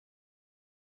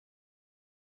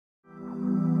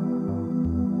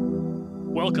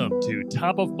Welcome to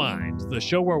Top of Mind, the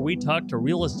show where we talk to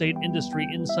real estate industry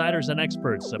insiders and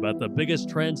experts about the biggest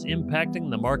trends impacting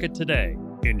the market today.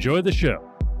 Enjoy the show.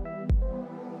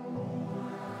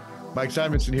 Mike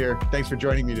Simonson here. Thanks for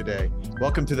joining me today.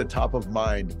 Welcome to the Top of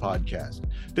Mind podcast.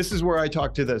 This is where I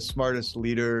talk to the smartest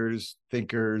leaders,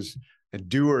 thinkers, and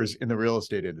doers in the real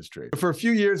estate industry. For a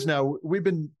few years now, we've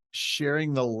been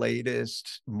sharing the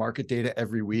latest market data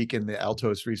every week in the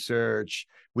Altos Research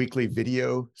weekly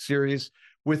video series.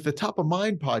 With the Top of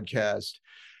Mind podcast,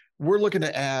 we're looking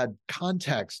to add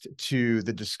context to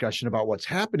the discussion about what's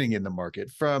happening in the market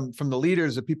from the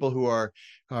leaders, the people who are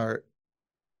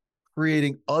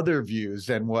creating other views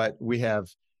than what we have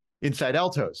inside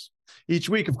Altos. Each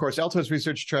week, of course, Altos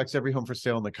Research tracks every home for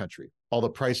sale in the country, all the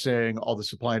pricing, all the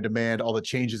supply and demand, all the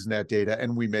changes in that data,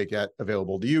 and we make it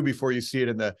available to you before you see it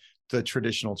in the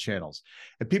traditional channels.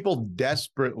 And people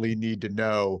desperately need to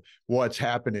know what's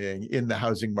happening in the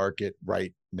housing market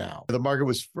right now. The market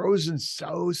was frozen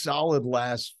so solid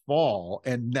last fall,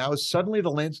 and now suddenly the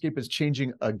landscape is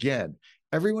changing again.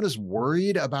 Everyone is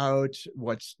worried about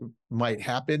what might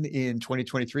happen in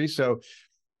 2023. So,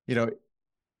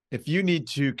 if you need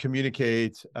to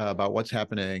communicate about what's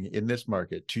happening in this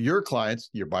market to your clients,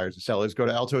 your buyers and sellers, go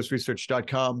to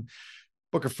altosresearch.com,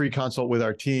 book a free consult with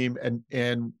our team,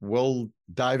 and we'll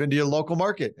dive into your local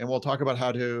market and we'll talk about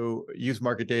how to use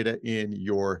market data in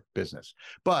your business.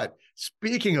 But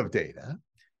speaking of data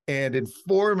and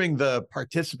informing the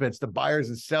participants, the buyers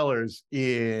and sellers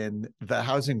in the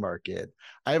housing market,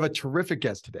 I have a terrific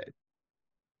guest today,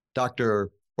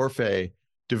 Dr. Orphe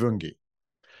Divounguy.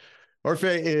 Orphe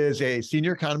is a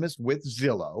senior economist with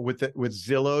Zillow, with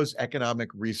Zillow's economic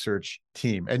research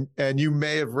team. And you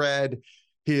may have read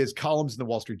his columns in the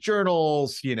Wall Street Journal,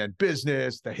 CNN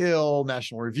Business, The Hill,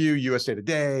 National Review, USA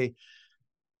Today,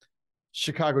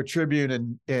 Chicago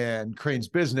Tribune, and Crane's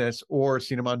Business, or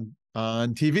seen him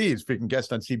on TV, frequent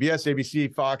guest on CBS,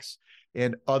 ABC, Fox,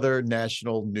 and other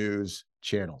national news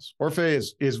channels.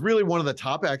 Orphe is really one of the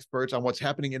top experts on what's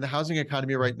happening in the housing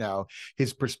economy right now.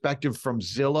 His perspective from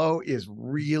Zillow is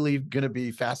really going to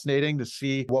be fascinating to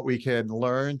see what we can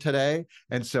learn today.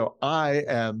 And so I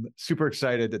am super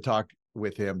excited to talk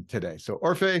with him today. So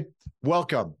Orphe,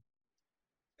 welcome.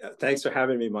 Thanks for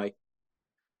having me, Mike.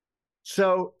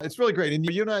 So it's really great. And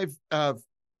you and I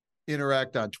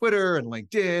interact on Twitter and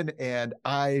LinkedIn, and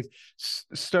I've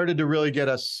started to really get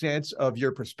a sense of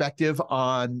your perspective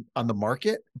on the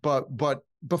market. But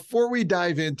before we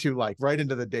dive into right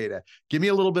into the data, give me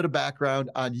a little bit of background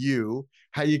on you,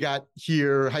 how you got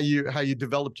here, how you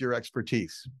developed your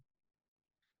expertise.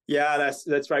 Yeah,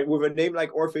 that's right. With a name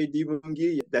like Orphe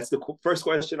Divounguy, that's the first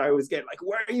question I always get,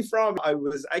 where are you from? I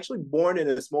was actually born in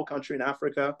a small country in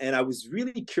Africa, and I was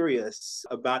really curious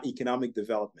about economic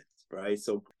development, right?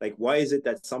 So why is it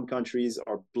that some countries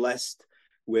are blessed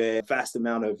with a vast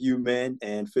amount of human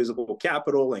and physical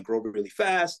capital and grow really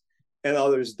fast, and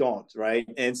others don't, right?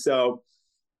 And so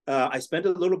I spent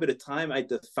a little bit of time at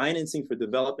the Financing for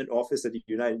Development Office at the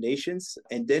United Nations,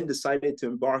 and then decided to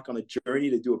embark on a journey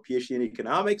to do a PhD in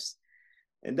economics.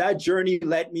 And that journey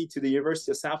led me to the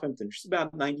University of Southampton, which is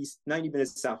about 90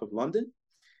 minutes south of London.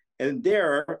 And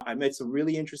there I met some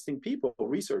really interesting people,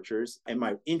 researchers, and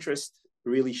my interest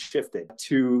really shifted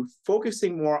to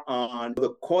focusing more on the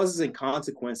causes and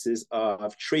consequences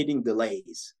of trading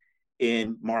delays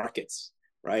in markets.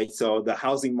 Right. So the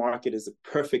housing market is a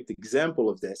perfect example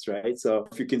of this, right? So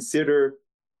if you consider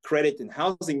credit and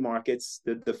housing markets,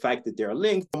 the fact that they're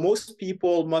linked, most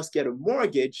people must get a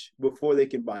mortgage before they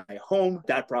can buy a home.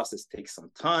 That process takes some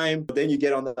time. Then you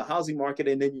get on the housing market,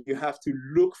 and then you have to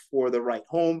look for the right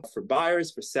home for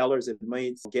buyers, for sellers. It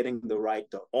means getting the right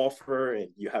offer, and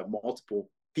you have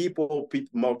multiple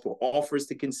multiple offers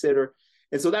to consider.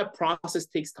 And so that process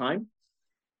takes time.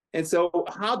 And so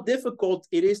how difficult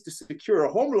it is to secure a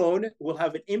home loan will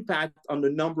have an impact on the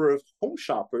number of home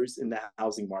shoppers in the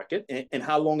housing market and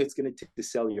how long it's going to take to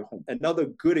sell your home. Another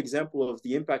good example of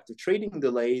the impact of trading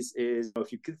delays is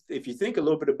if you think a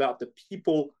little bit about the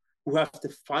people who have to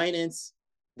finance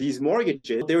these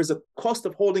mortgages, there is a cost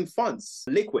of holding funds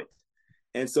liquid.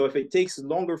 And so if it takes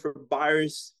longer for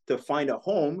buyers to find a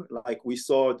home, like we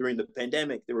saw during the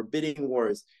pandemic, there were bidding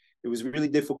wars. It was really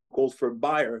difficult for a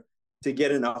buyer to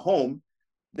get in a home,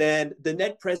 then the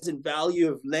net present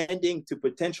value of lending to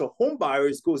potential home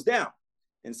buyers goes down.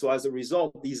 And so as a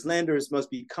result, these lenders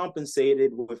must be compensated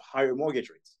with higher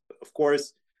mortgage rates. Of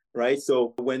course, right?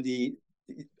 So when the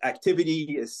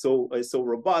activity is so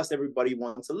robust, everybody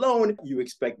wants a loan, you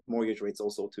expect mortgage rates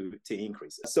also to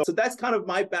increase. So that's kind of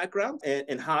my background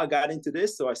and how I got into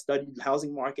this. So I studied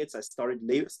housing markets, I studied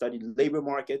labor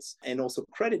markets, and also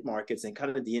credit markets, and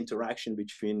kind of the interaction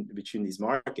between these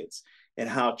markets, and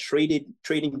how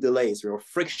trading delays or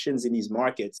frictions in these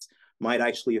markets might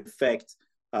actually affect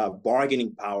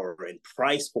bargaining power and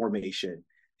price formation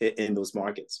in those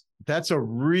markets. That's a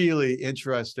really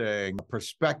interesting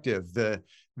perspective.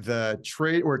 The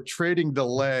trade or trading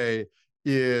delay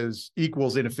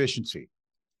equals inefficiency,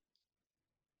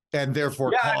 and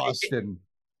therefore cost.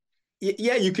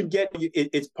 Yeah, you can get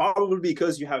it's probably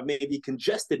because you have maybe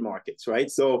congested markets, right?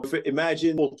 So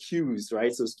imagine queues,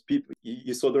 right? So people,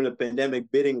 you saw during the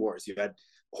pandemic bidding wars, you had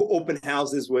open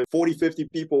houses with 40, 50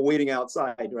 people waiting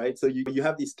outside, right? So you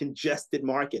have these congested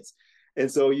markets. And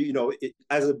so,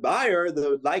 as a buyer,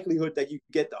 the likelihood that you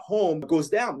get the home goes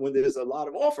down when there's a lot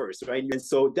of offers, right? And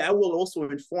so that will also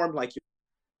inform, like,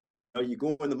 you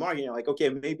go in the market, and you're like, okay,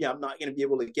 maybe I'm not going to be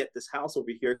able to get this house over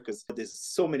here because there's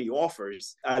so many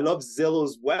offers. I love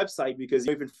Zillow's website because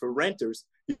even for renters,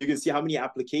 you can see how many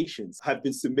applications have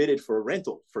been submitted for a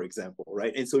rental, for example,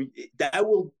 right? And so that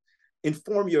will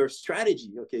inform your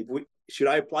strategy. Okay, should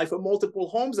I apply for multiple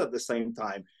homes at the same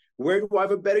time? Where do I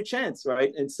have a better chance,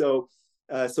 right? And so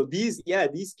these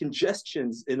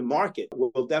congestions in the market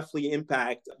will definitely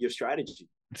impact your strategy.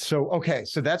 So, okay,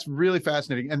 so that's really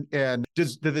fascinating. And do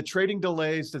the trading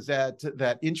delays, does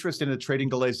that interest in the trading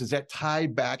delays, does that tie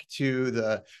back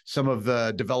to some of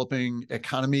the developing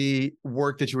economy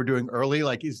work that you were doing early?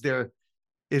 Like, is there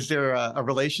a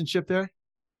relationship there?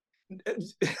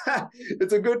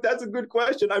 That's a good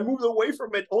question. I moved away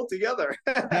from it altogether.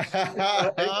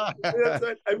 I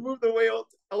moved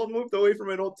away from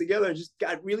it altogether and just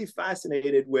got really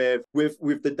fascinated with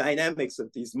the dynamics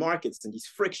of these markets and these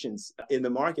frictions in the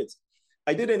markets.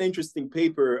 I did an interesting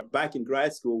paper back in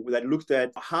grad school that looked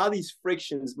at how these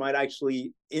frictions might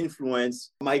actually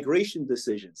influence migration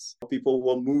decisions. People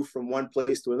will move from one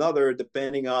place to another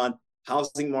depending on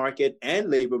housing market and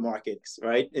labor markets,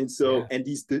 right? And so, and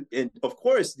of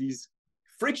course, these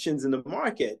frictions in the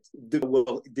market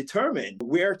will determine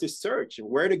where to search and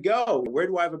where to go. Where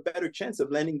do I have a better chance of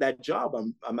landing that job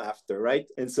I'm after, right?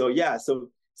 And so,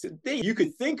 you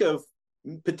could think of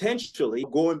potentially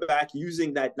going back,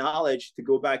 using that knowledge to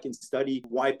go back and study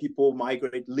why people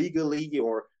migrate legally,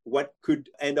 or what could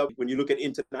end up when you look at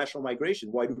international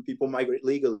migration. Why do people migrate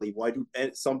legally? Why do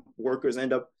some workers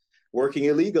end up working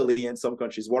illegally in some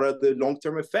countries? What are the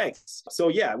long-term effects? So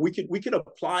we could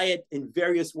apply it in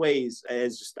various ways, and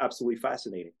it's just absolutely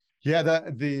fascinating. Yeah,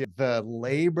 the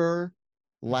labor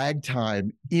lag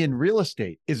time in real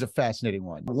estate is a fascinating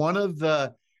one. One of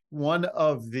the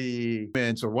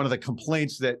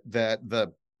complaints that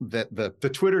the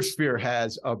Twitter sphere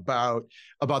has about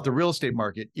the real estate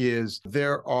market is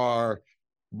there are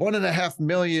 1.5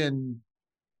 million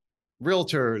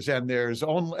realtors, and there's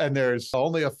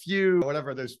only a few,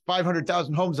 whatever, there's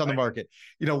 500,000 homes on the market,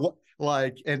 so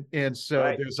right.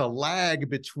 There's a lag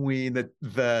between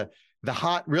the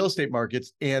hot real estate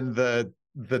markets and the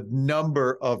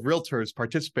number of realtors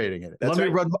participating in it.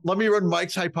 Let me run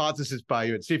Mike's hypothesis by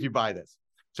you and see if you buy this.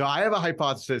 So I have a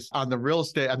hypothesis on the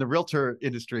realtor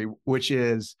industry, which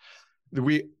is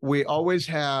we always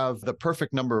have the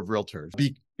perfect number of realtors,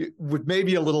 with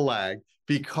maybe a little lag,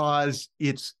 because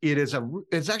it's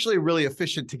actually really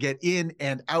efficient to get in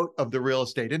and out of the real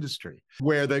estate industry,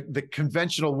 where the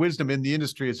conventional wisdom in the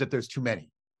industry is that there's too many.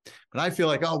 But I feel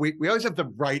like, we always have the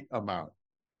right amount,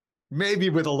 maybe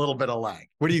with a little bit of lag.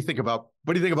 What do you think about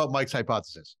Mike's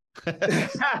hypothesis?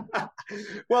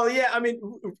 Well, yeah, I mean,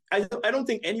 I don't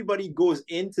think anybody goes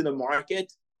into the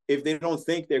market if they don't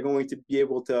think they're going to be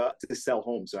able to sell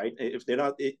homes, right?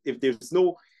 If there's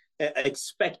no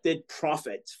expected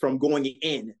profit from going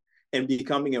in and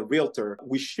becoming a realtor,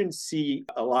 we shouldn't see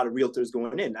a lot of realtors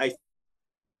going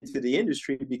into the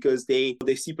industry because they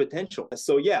see potential.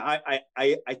 So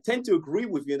I tend to agree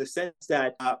with you in the sense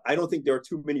that I don't think there are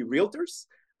too many realtors.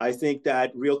 I think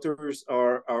that realtors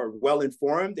are well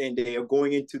informed, and they are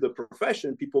going into the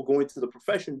profession. People go into the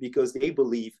profession because they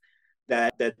believe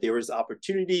that there is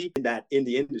opportunity in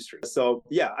the industry. So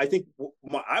I think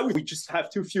we just have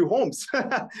too few homes in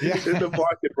the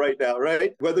market right now,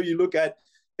 right? Whether you look at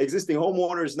existing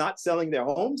homeowners not selling their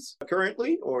homes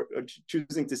currently, or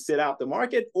choosing to sit out the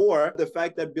market, or the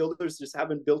fact that builders just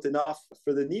haven't built enough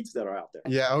for the needs that are out there.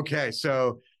 Yeah. Okay.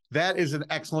 So That is an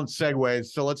excellent segue.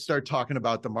 So let's start talking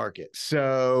about the market.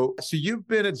 So you've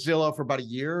been at Zillow for about a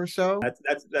year or so?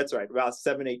 That's right. About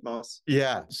 7, 8 months.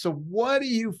 Yeah. So what are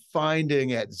you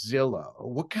finding at Zillow?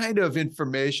 What kind of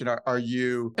information are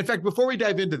you? In fact, before we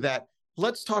dive into that,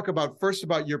 let's talk first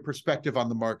about your perspective on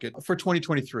the market for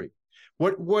 2023.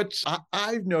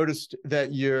 I've noticed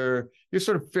that you're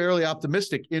sort of fairly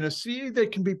optimistic in a city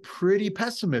that can be pretty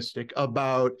pessimistic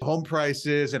about home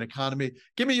prices and economy.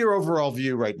 Give me your overall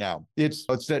view right now. It's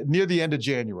near the end of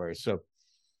January, so.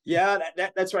 Yeah,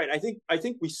 that's right. I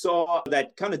think we saw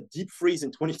that kind of deep freeze in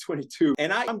 2022,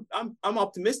 and I'm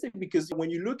optimistic because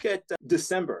when you look at this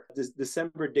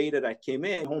December data that came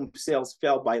in, home sales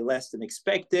fell by less than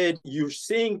expected. You're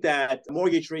seeing that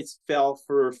mortgage rates fell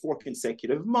for 4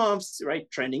 consecutive months, right,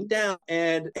 trending down,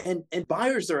 and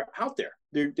buyers are out there.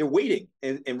 They're waiting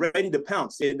and ready to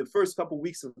pounce. In the first couple of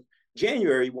weeks of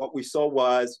January, what we saw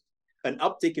was an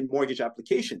uptick in mortgage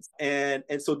applications. And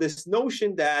so this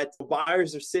notion that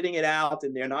buyers are sitting it out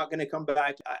and they're not going to come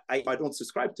back, I don't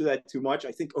subscribe to that too much.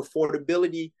 I think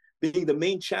affordability being the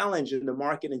main challenge in the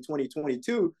market in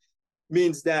 2022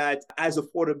 means that as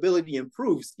affordability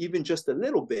improves, even just a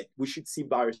little bit, we should see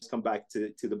buyers come back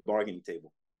to the bargaining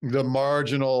table. The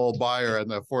marginal buyer and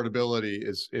the affordability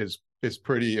is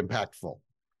pretty impactful.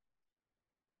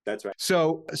 That's right.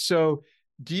 So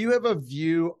do you have a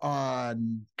view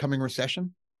on coming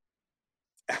recession?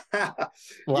 Yeah,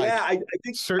 I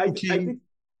think certainty.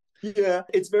 Yeah,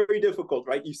 it's very difficult,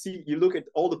 right? You look at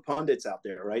all the pundits out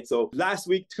there, right? So last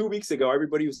week, 2 weeks ago,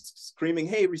 everybody was screaming,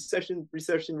 "Hey, recession,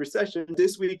 recession, recession."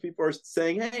 This week, people are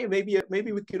saying, "Hey,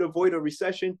 maybe we could avoid a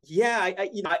recession." Yeah,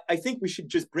 I think we should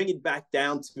just bring it back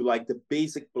down to like the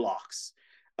basic blocks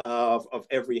of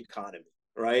every economy,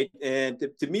 right? And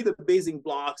to me, the basic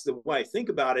blocks, the way I think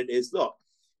about it is, look,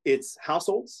 it's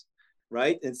households,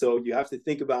 right? And so you have to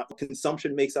think about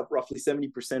consumption makes up roughly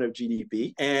 70% of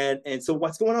GDP. And so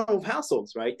what's going on with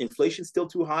households, right? Inflation's still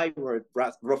too high. We're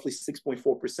at roughly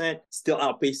 6.4%, still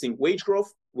outpacing wage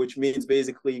growth, which means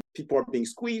basically people are being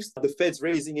squeezed. The Fed's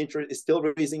is still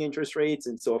raising interest rates.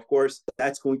 And so, of course,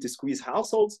 that's going to squeeze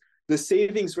households. The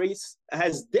savings rates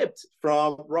has dipped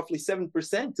from roughly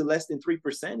 7% to less than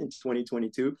 3% in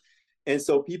 2022. And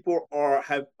so people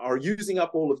are using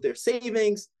up all of their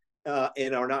savings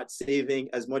and are not saving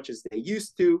as much as they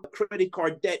used to. Credit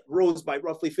card debt rose by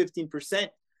roughly 15%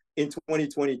 in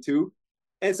 2022.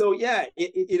 And so, yeah,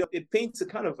 it paints a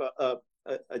kind of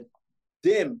a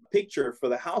dim picture for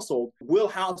the household. Will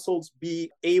households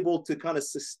be able to kind of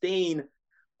sustain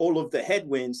all of the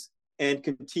headwinds and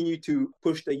continue to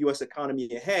push the U.S.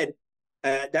 economy ahead?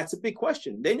 That's a big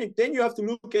question. Then you have to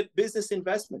look at business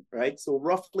investment, right? So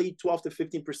roughly 12 to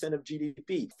 15% of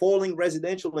GDP. Falling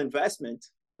residential investment,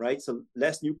 right? So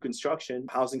less new construction,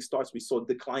 housing starts we saw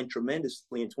decline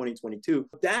tremendously in 2022.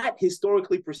 That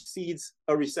historically precedes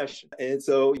a recession. And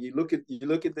so you look at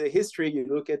the history, you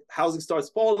look at housing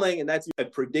starts falling, and that's a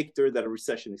predictor that a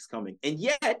recession is coming. And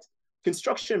yet,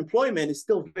 construction employment is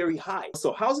still very high.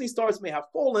 So housing starts may have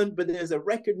fallen, but there's a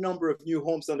record number of new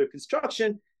homes under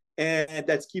construction, and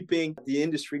that's keeping the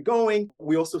industry going.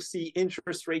 We also see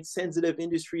interest rate sensitive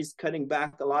industries cutting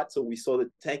back a lot. So we saw the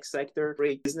tech sector,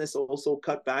 business also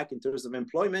cut back in terms of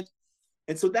employment.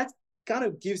 And so that kind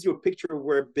of gives you a picture of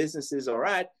where businesses are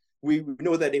at. We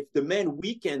know that if demand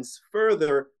weakens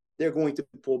further, they're going to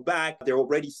pull back. They're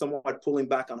already somewhat pulling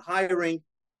back on hiring,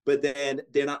 but then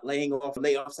they're not laying off.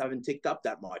 Layoffs haven't ticked up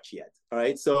that much yet. All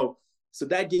right. So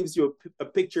that gives you a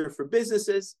picture for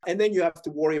businesses. And then you have to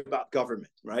worry about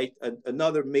government, right?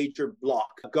 Another major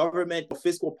block. Government,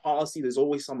 fiscal policy, there's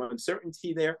always some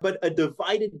uncertainty there. But a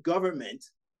divided government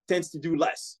tends to do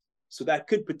less. So that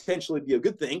could potentially be a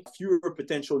good thing. Fewer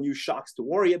potential new shocks to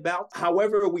worry about.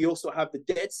 However, we also have the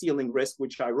debt ceiling risk,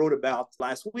 which I wrote about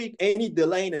last week. Any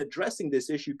delay in addressing this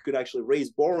issue could actually raise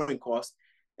borrowing costs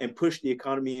and push the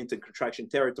economy into contraction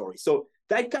territory. So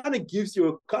that kind of gives you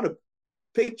a kind of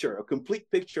a complete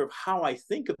picture of how I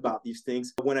think about these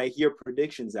things when I hear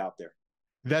predictions out there.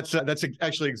 That's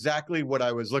actually exactly what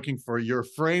I was looking for, your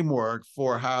framework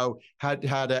for how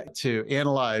to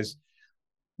analyze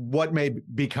what may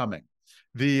be coming.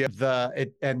 The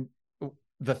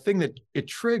thing that it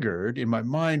triggered in my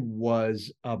mind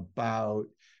was about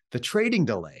the trading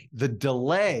delay, the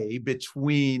delay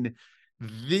between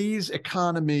the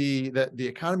economy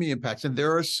impacts, and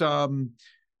there's some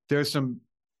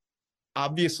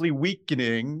obviously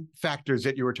weakening factors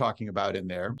that you were talking about in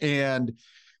there, and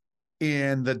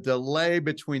the delay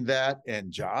between that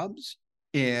and jobs,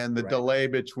 and the delay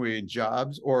between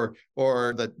jobs or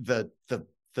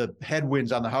the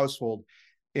headwinds on the household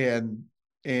and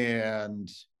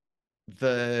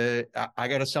I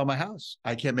got to sell my house.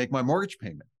 I can't make my mortgage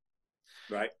payment.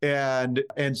 Right.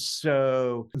 And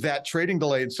so that trading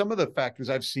delay, and some of the factors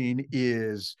I've seen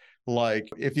is like,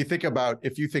 if you think about,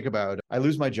 I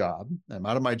lose my job, I'm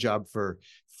out of my job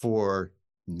for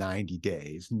 90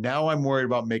 days. Now I'm worried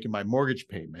about making my mortgage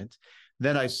payment.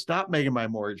 Then I stop making my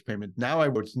mortgage payment. Now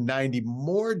it's 90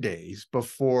 more days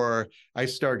before I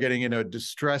start getting in a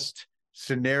distressed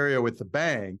scenario with the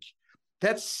bank.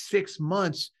 That's 6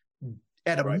 months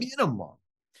at a minimum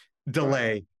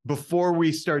delay before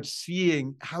we start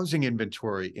seeing housing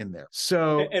inventory in there.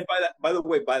 So, and by the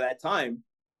way, by that time,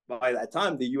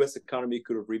 the U.S. economy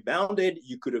could have rebounded.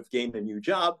 You could have gained a new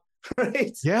job,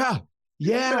 right? Yeah.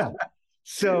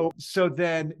 So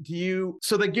then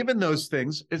given those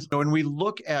things, when we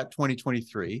look at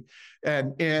 2023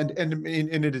 and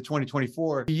into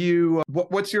 2024,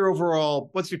 what's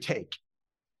your take?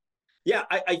 Yeah,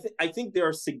 I think there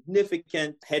are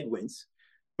significant headwinds,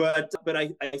 but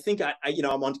I think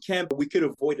I'm on camp. We can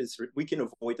avoid this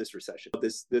recession,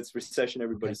 this recession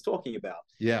everybody's talking about.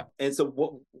 Yeah. And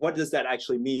so what does that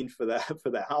actually mean for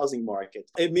the housing market?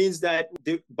 It means that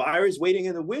the buyers waiting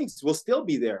in the wings will still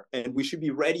be there, and we should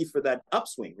be ready for that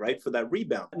upswing, right? For that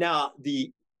rebound. Now,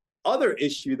 the other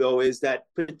issue though is that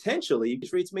potentially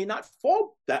rates may not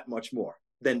fall that much more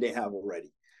than they have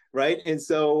already. Right. And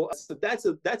so that's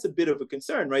a bit of a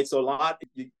concern, right? So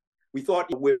we thought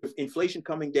with inflation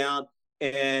coming down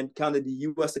and kind of the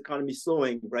U.S. economy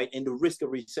slowing, right, and the risk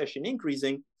of recession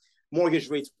increasing, mortgage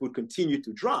rates would continue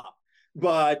to drop.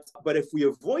 But if we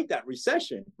avoid that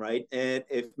recession, right, and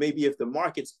if the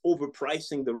market's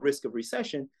overpricing the risk of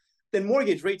recession, then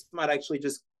mortgage rates might actually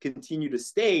just continue to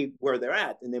stay where they're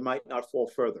at, and they might not fall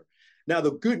further. Now,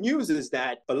 the good news is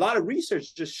that a lot of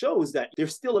research just shows that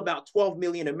there's still about 12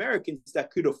 million Americans that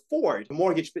could afford the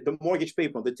mortgage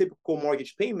payment, the typical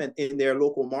mortgage payment in their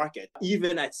local market,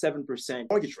 even at 7%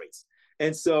 mortgage rates.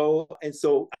 And so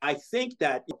I think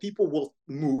that people will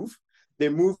move. They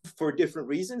move for different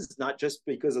reasons, not just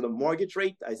because of the mortgage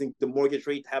rate. I think the mortgage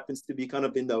rate happens to be kind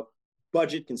of in the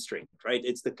budget constraint, right?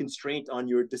 It's the constraint on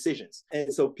your decisions.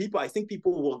 And so I think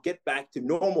people will get back to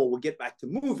normal, will get back to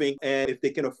moving, and if they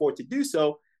can afford to do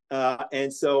so.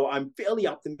 And so I'm fairly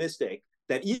optimistic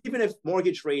that even if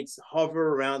mortgage rates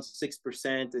hover around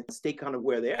 6% and stay kind of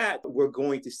where they're at, we're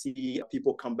going to see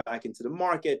people come back into the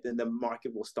market, and the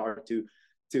market will start to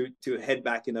head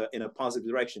back in a positive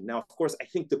direction. Now, of course, I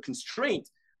think the constraint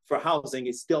for housing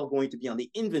is still going to be on the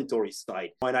inventory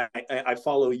side. And I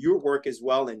follow your work as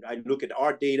well, and I look at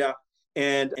our data,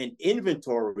 and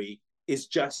inventory is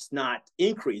just not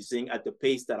increasing at the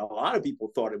pace that a lot of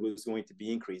people thought it was going to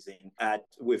be increasing at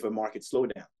with a market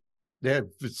slowdown. Yeah,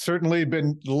 it's certainly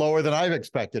been lower than I've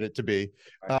expected it to be.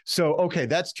 So, okay,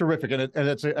 that's terrific. And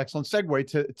it's an excellent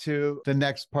segue to the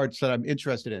next parts that I'm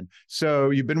interested in.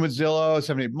 So you've been with Zillow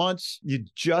 7-8 months. You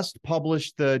just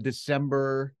published the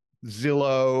December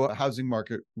Zillow housing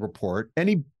market report.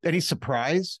 Any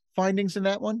surprise findings in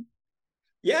that one?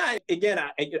 Yeah, again,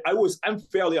 I'm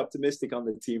fairly optimistic on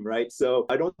the team, right? So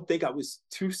I don't think I was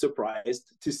too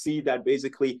surprised to see that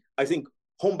basically, I think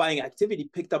home buying activity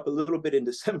picked up a little bit in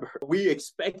December. We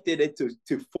expected it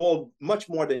to fall much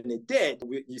more than it did.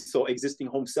 You saw existing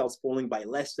home sales falling by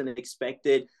less than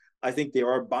expected. I think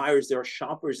there are buyers, there are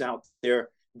shoppers out there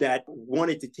that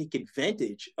wanted to take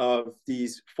advantage of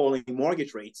these falling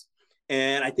mortgage rates.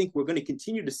 And I think we're going to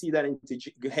continue to see that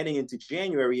heading into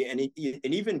January and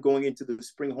even going into the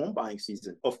spring home buying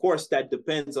season. Of course, that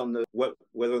depends on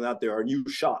whether or not there are new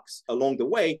shocks along the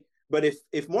way. But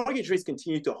if mortgage rates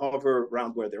continue to hover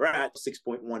around where they're at,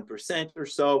 6.1% or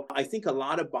so, I think a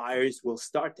lot of buyers will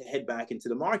start to head back into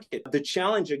the market. The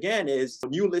challenge, again, is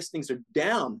new listings are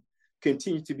down,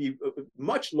 continue to be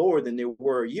much lower than they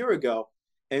were a year ago.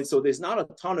 And so there's not a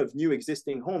ton of new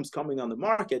existing homes coming on the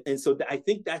market. And so I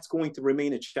think that's going to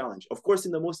remain a challenge. Of course,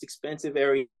 in the most expensive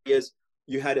areas,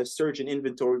 you had a surge in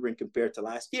inventory when compared to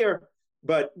last year.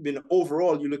 But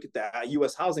overall, you look at the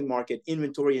U.S. housing market,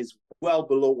 inventory is well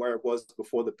below where it was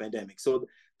before the pandemic. So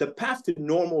the path to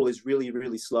normal is really,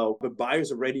 really slow, but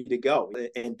buyers are ready to go.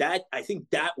 And that, I think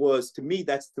that was, to me,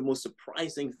 that's the most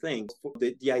surprising thing.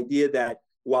 The idea that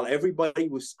while everybody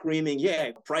was screaming,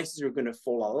 yeah, prices are going to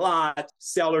fall a lot,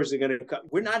 sellers are going to cut.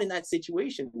 We're not in that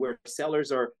situation where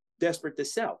sellers are desperate to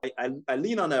sell. I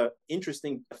lean on an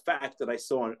interesting fact that I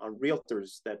saw on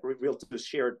Realtors that Realtors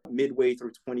shared midway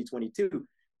through 2022.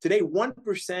 Today,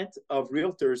 1% of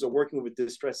Realtors are working with a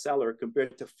distressed seller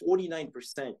compared to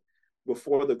 49%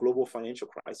 before the global financial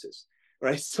crisis,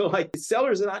 right? So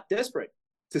sellers are not desperate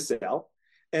to sell.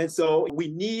 And so we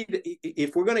need,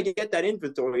 if we're going to get that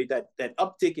inventory, that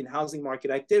uptick in housing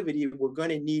market activity, we're going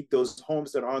to need those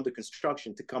homes that are under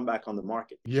construction to come back on the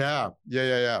market. Yeah.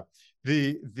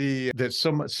 There's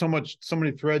so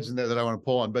many threads in there that I want to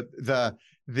pull on, but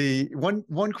the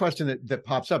one question that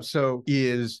pops up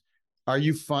is, are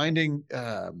you finding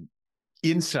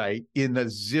insight in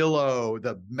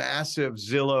the massive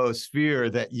Zillow sphere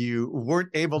that you weren't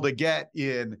able to get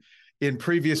in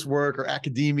previous work or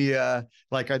academia?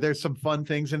 Like, are there some fun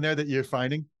things in there that you're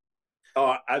finding?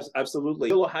 Oh,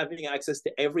 absolutely. Zillow having access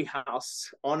to every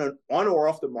house on or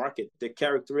off the market, the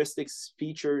characteristics,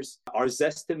 features, our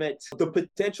estimates, the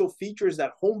potential features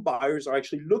that home buyers are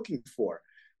actually looking for,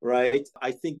 right?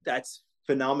 I think that's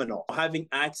phenomenal. Having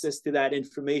access to that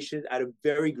information at a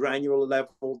very granular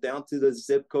level, down to the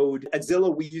zip code. At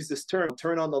Zillow, we use this term,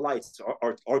 turn on the lights.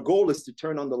 Our goal is to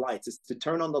turn on the lights. It's to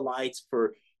turn on the lights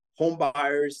for home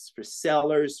buyers, for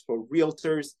sellers, for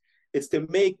realtors. It's to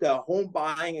make the home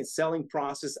buying and selling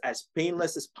process as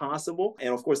painless as possible.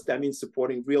 And of course, that means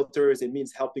supporting realtors. It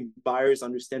means helping buyers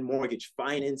understand mortgage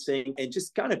financing and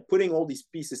just kind of putting all these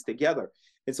pieces together.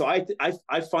 And so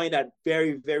I find that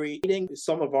very, very exciting.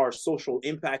 Some of our social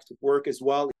impact work as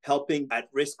well, helping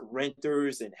at-risk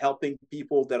renters and helping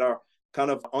people that are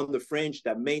kind of on the fringe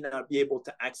that may not be able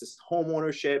to access home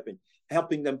ownership and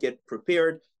helping them get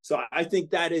prepared. So I think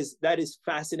that is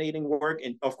fascinating work.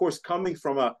 And of course, coming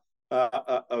from a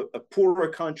poorer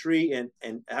country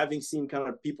and having seen kind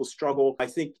of people struggle, I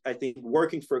think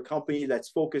working for a company that's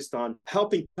focused on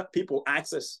helping people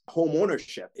access home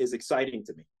ownership is exciting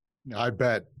to me. I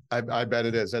bet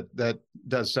it is. That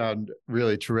does sound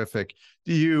really terrific.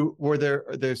 Were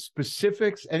there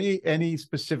specifics, any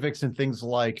specifics and things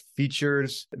like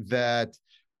features that,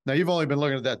 now you've only been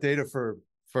looking at that data for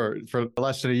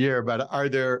less than a year, but are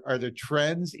there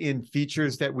trends in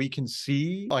features that we can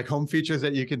see, like home features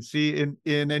that you can see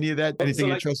in any of that? Anything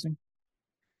interesting?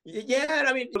 Yeah,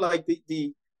 I mean, like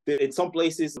the in some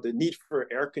places, the need for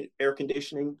air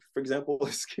conditioning, for example,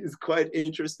 is quite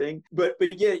interesting. But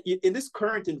yeah, in this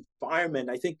current environment,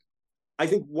 I think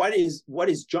what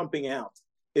is jumping out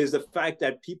is the fact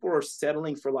that people are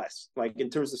settling for less, like in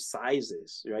terms of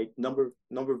sizes, right? Number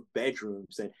of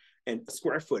bedrooms and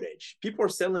square footage. People are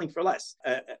settling for less,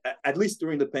 at least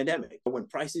during the pandemic. When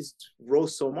prices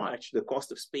rose so much, the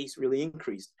cost of space really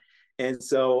increased. And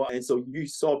so you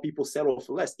saw people settle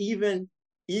for less, even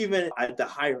at the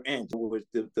higher end with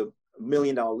the $1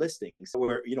 million listings,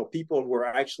 where people were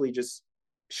actually just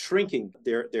shrinking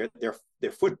their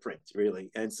footprint,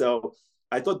 really. And so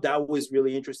I thought that was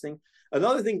really interesting.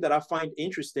 Another thing that I find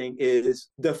interesting is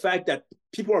the fact that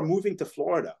people are moving to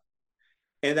Florida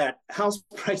and that house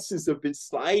prices have been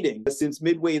sliding since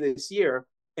midway this year,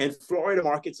 and Florida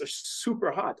markets are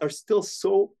super hot, are still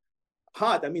so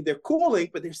hot. I mean, they're cooling,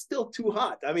 but they're still too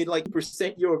hot. I mean, like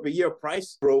 % year-over-year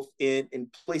price growth in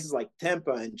places like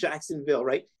Tampa and Jacksonville,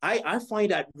 right? I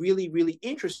find that really, really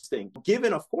interesting,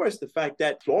 given, of course, the fact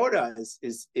that Florida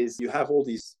is you have all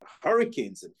these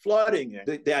hurricanes and flooding.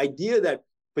 The idea that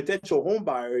potential home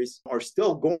buyers are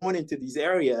still going into these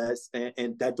areas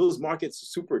and that those markets are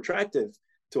super attractive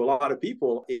to a lot of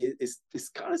people is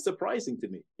kind of surprising to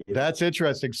me. That's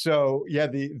interesting. So yeah,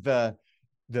 the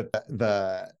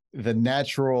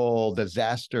natural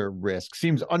disaster risk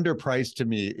seems underpriced to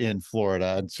me in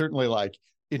Florida, and certainly like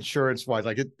insurance wise,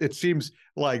 like it seems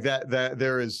like that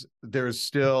there is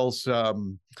still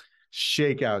some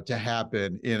shakeout to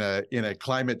happen in a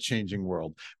climate changing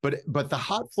world. But the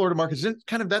hot Florida market is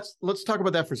kind of, let's talk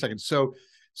about that for a second.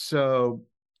 So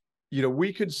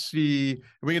we can see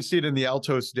it in the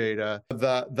Altos data,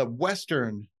 the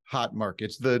Western hot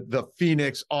markets, the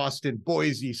Phoenix, Austin,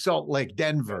 Boise, Salt Lake,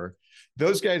 Denver,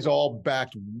 those guys all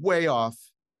backed way off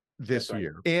this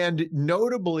year. And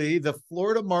notably, the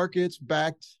Florida markets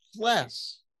backed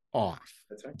less off.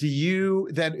 That's right. Do you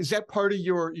then, is that part of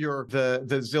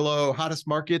the Zillow hottest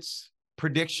markets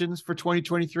predictions for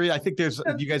 2023? I think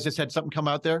you guys just had something come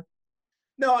out there.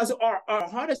 No, so our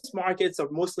hottest markets are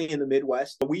mostly in the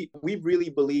Midwest. We really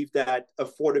believe that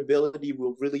affordability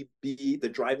will really be the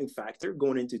driving factor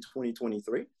going into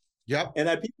 2023. Yep. And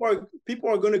that people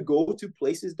are going to go to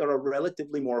places that are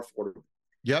relatively more affordable.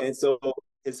 Yep.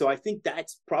 And so I think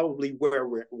that's probably where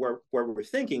we're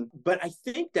thinking. But I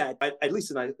think that, at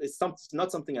least it's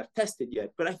not something I've tested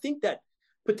yet, but I think that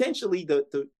potentially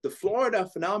the Florida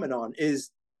phenomenon is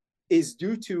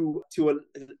due to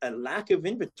a lack of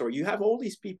inventory. You have all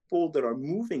these people that are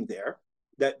moving there,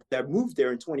 that moved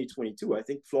there in 2022. I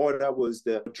think Florida was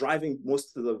driving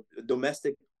most of the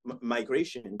domestic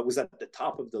migration, was at the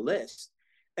top of the list.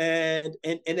 And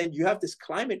then you have this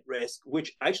climate risk,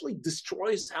 which actually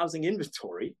destroys housing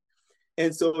inventory.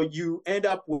 And so you end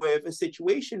up with a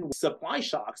situation where supply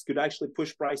shocks could actually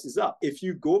push prices up. If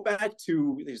you go back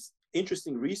to this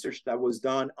interesting research that was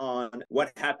done on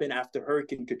what happened after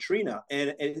Hurricane Katrina,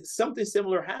 and something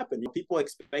similar happened. People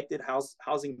expected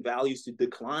housing values to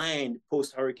decline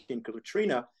post Hurricane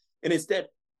Katrina, and instead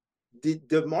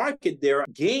the market there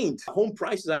gained. Home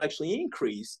prices actually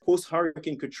increased post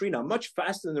Hurricane Katrina much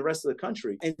faster than the rest of the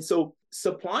country. And so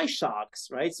supply shocks,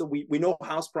 right? So we know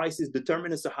house prices,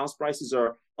 determinants of house prices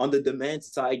are on the demand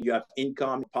side. You have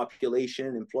income,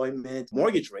 population, employment,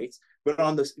 mortgage rates. But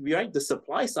on the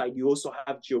supply side, you also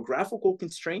have geographical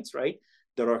constraints, right?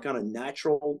 That are kind of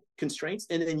natural constraints.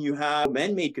 And then you have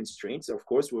man-made constraints, of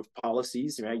course, with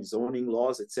policies, right? Zoning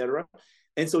laws, et cetera.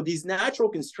 And so these natural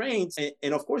constraints,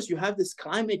 and of course, you have this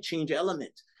climate change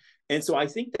element. And so I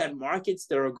think that markets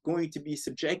that are going to be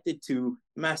subjected to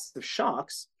massive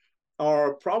shocks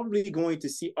are probably going to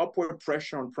see upward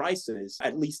pressure on prices,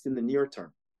 at least in the near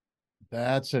term.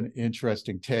 That's an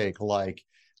interesting take. Like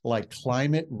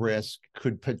climate risk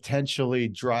could potentially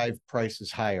drive prices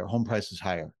higher, home prices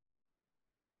higher.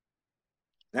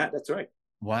 That's right.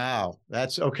 Wow.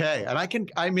 That's okay. And I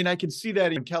can see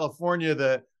that in California,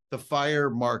 the fire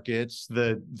markets,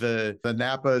 the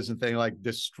Napas and things, like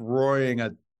destroying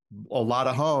a lot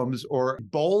of homes. Or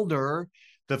Boulder,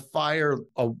 the fire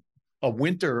a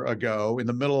winter ago in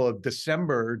the middle of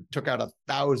December took out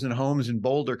 1,000 homes in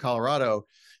Boulder, Colorado.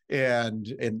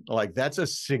 And like, that's a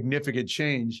significant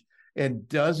change and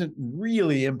doesn't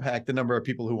really impact the number of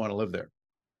people who want to live there.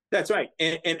 That's right.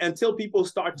 And until people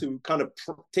start to kind of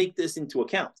take this into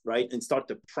account, right, and start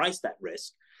to price that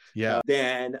risk,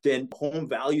 then home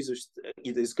values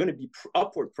there's going to be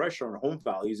upward pressure on home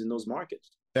values in those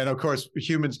markets. And of course,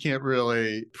 humans can't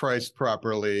really price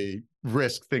properly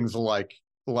risk things like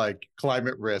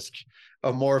climate risk,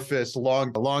 amorphous,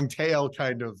 long tail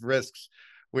kind of risks.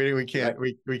 We can't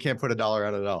put a dollar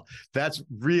on it at all. That's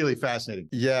really fascinating.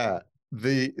 Yeah.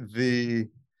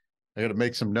 I got to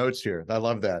make some notes here. I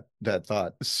love that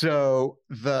thought. So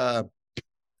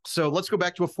let's go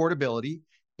back to affordability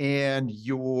and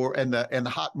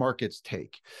the hot markets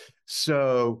take.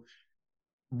 So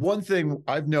one thing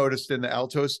I've noticed in the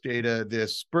Altos data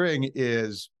this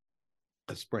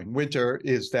winter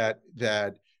is that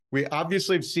we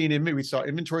obviously have seen, we saw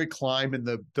inventory climb in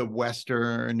the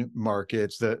Western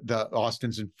markets, the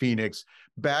Austins and Phoenix,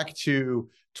 back to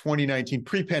 2019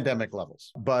 pre-pandemic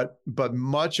levels. But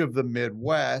much of the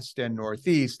Midwest and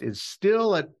Northeast is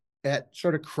still at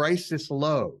sort of crisis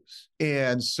lows.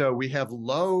 And so we have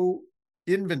low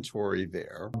inventory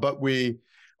there, but we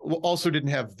also didn't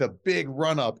have the big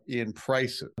run up in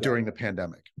prices during the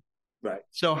pandemic. Right.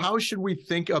 So how should we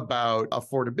think about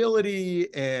affordability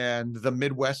and the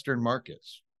Midwestern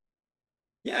markets?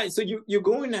 Yeah, so you're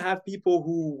going to have people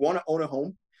who want to own a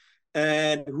home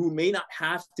and who may not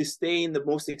have to stay in the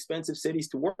most expensive cities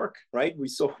to work, right? We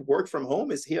saw work from home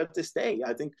is here to stay.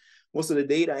 I think most of the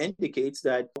data indicates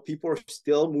that people are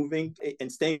still moving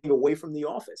and staying away from the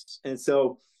office. And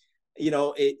so,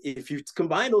 if you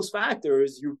combine those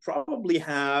factors, you probably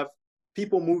have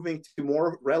people moving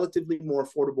to relatively more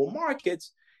affordable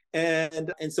markets.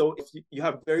 And so if you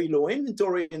have very low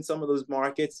inventory in some of those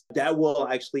markets, that will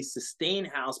actually sustain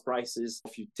house prices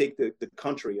if you take the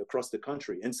country, across the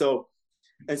country. And so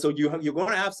you're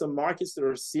going to have some markets that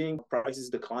are seeing prices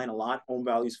decline a lot, home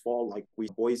values fall, like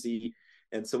Boise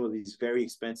and some of these very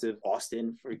expensive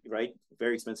Austin, right?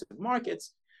 Very expensive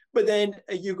markets. But then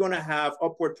you're going to have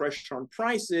upward pressure on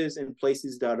prices in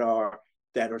places that are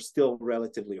still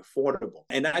relatively affordable.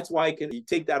 And that's why you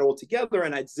take that all together.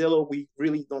 And at Zillow, we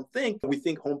really we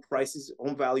think home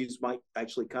values might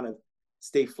actually kind of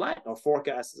stay flat. Our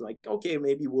forecast is like, okay,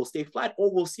 maybe we'll stay flat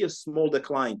or we'll see a small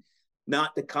decline,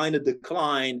 not the kind of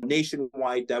decline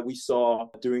nationwide that we saw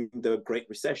during the Great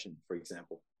Recession, for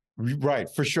example. Right,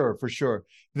 for sure.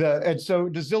 And so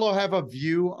does Zillow have a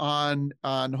view on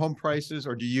home prices,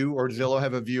 or does Zillow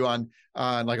have a view on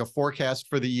like a forecast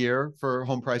for the year for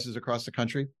home prices across the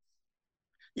country?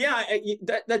 Yeah,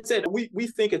 that's it. We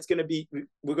think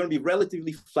we're going to be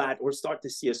relatively flat or start to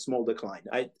see a small decline.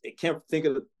 I can't think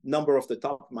of the number off the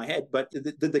top of my head, but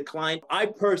the decline, I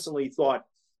personally thought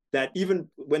that even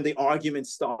when the argument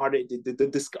started, the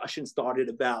discussion started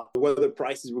about whether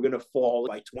prices were going to fall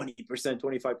by 20%,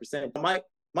 25%.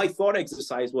 My thought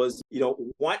exercise was,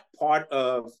 what part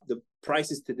of the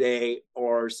prices today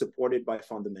are supported by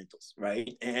fundamentals,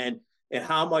 right? And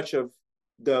how much of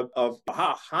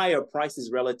how high are prices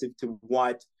relative to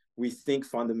what we think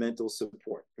fundamental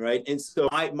support, right? And so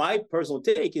my personal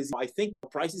take is I think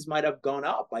prices might have gone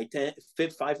up by 5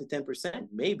 to 10%,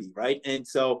 maybe, right? And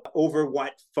so over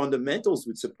what fundamentals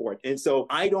would support. And so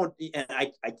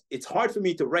it's hard for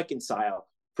me to reconcile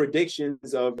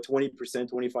predictions of 20%,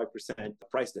 25%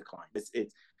 price decline.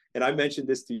 And I mentioned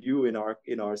this to you in our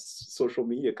social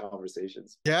media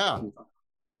conversations. Yeah.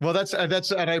 Well, that's,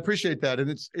 and I appreciate that. And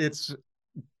it's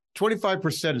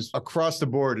 25% is across the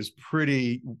board is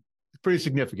pretty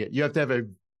significant. You have to have a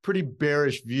pretty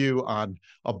bearish view on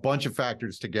a bunch of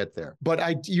factors to get there.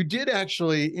 But you did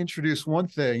actually introduce one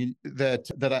thing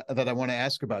that I want to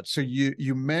ask about. So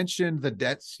you mentioned the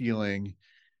debt ceiling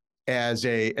as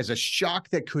a shock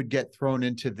that could get thrown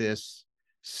into this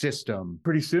system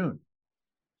pretty soon,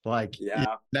 like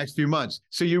next few months.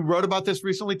 So you wrote about this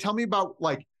recently. Tell me about,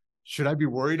 like, should I be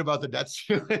worried about the debt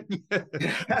ceiling?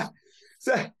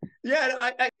 So yeah,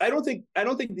 I don't think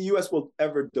the U.S. will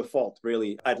ever default,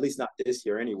 really, at least not this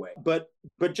year anyway. But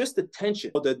just the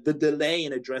tension, the delay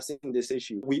in addressing this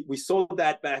issue. We saw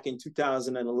that back in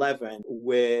 2011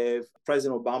 with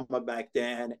President Obama back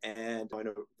then and in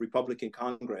a Republican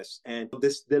Congress, and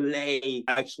this delay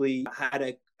actually had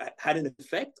an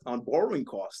effect on borrowing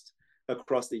costs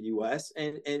across the U.S.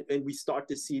 and we start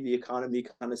to see the economy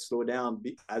kind of slow down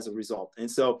as a result.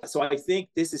 And so I think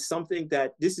this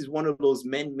is one of those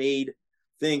man-made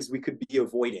things we could be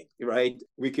avoiding, right?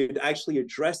 We could actually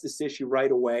address this issue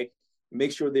right away,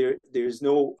 make sure there's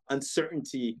no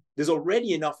uncertainty. There's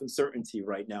already enough uncertainty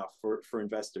right now for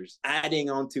investors. Adding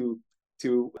on to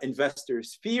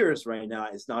investors' fears right now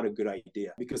is not a good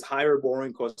idea, because higher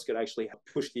borrowing costs could actually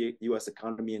push the U.S.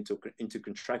 economy into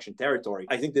contraction territory.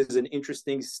 I think there's an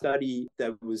interesting study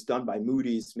that was done by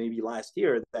Moody's maybe last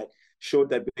year that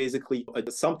showed that basically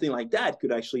something like that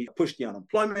could actually push the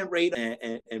unemployment rate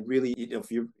and really, if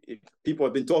people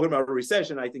have been talking about a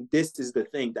recession, I think this is the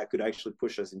thing that could actually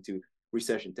push us into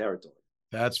recession territory.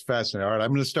 That's fascinating. All right,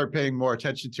 I'm going to start paying more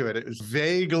attention to it. It was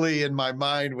vaguely in my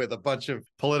mind with a bunch of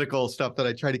political stuff that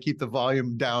I try to keep the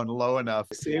volume down low enough.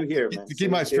 Same here, man. To keep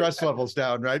my stress levels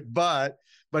down, right? But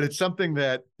it's something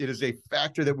that it is a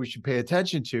factor that we should pay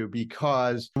attention to,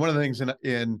 because one of the things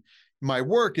in my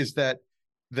work is that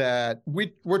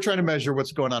we're trying to measure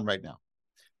what's going on right now.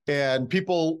 And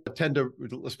people tend to,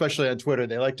 especially on Twitter,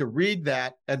 they like to read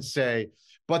that and say,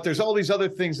 but there's all these other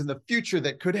things in the future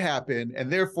that could happen, and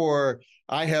therefore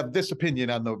I have this opinion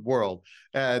on the world.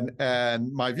 And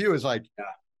my view is like,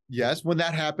 yes, when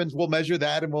that happens, we'll measure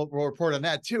that and we'll report on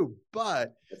that too.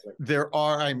 But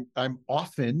I'm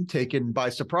often taken by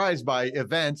surprise by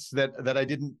events that I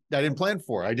didn't plan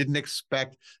for. I didn't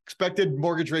expected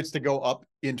mortgage rates to go up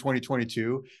in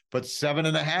 2022, but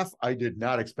 7.5, I did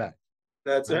not expect.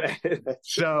 That's right.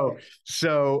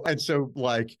 So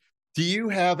like, do you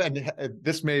have, and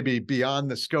this may be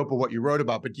beyond the scope of what you wrote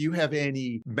about, but do you have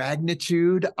any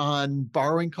magnitude on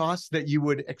borrowing costs that you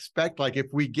would expect? Like if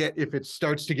it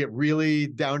starts to get really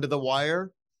down to the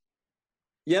wire?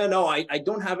 Yeah, no, I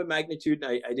don't have a magnitude.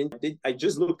 I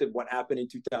just looked at what happened in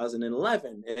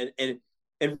 2011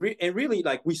 and really,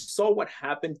 like, we saw what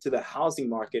happened to the housing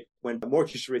market when the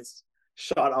mortgage rates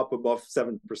shot up above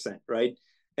 7%, right?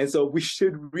 And so we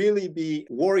should really be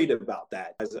worried about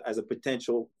that as a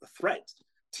potential threat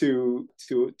to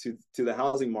the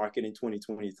housing market in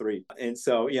 2023. And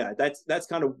so, yeah, that's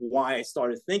kind of why I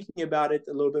started thinking about it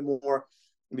a little bit more,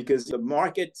 because the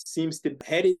market seems to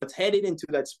headed into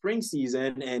that spring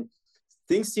season, and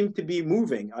things seem to be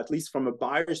moving, at least from a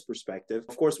buyer's perspective.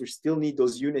 Of course, we still need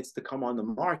those units to come on the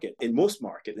market in most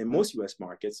U.S.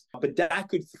 markets, but that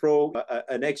could throw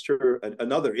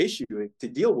another issue to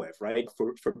deal with, right,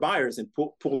 for buyers and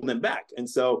pull them back. And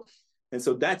so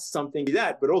that's something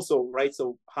but also, right,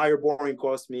 so higher borrowing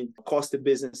costs mean cost of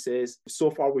businesses.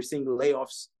 So far, we're seeing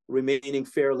layoffs remaining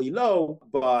fairly low,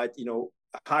 but,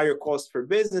 higher costs for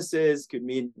businesses could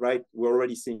mean, right, we're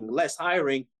already seeing less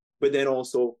hiring, but then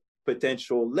also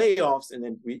potential layoffs, and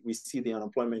then we see the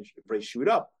unemployment rate shoot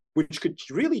up, which could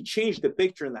really change the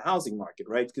picture in the housing market,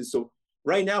 right? Because so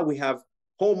right now we have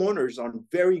homeowners on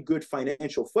very good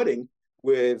financial footing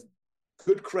with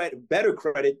good credit, better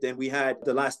credit than we had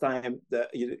the last time that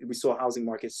we saw housing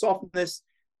market softness,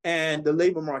 and the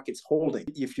labor market's holding.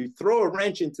 If you throw a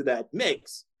wrench into that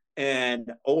mix,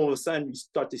 and all of a sudden you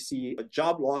start to see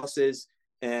job losses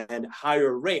and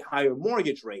higher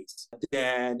mortgage rates,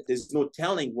 then there's no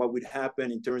telling what would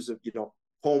happen in terms of,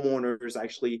 homeowners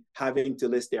actually having to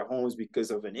list their homes because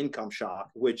of an income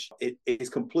shock, which it is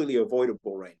completely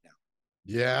avoidable right now.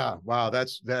 Yeah. Wow.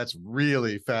 That's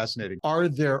really fascinating. Are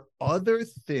there other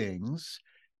things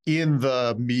in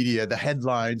the media, the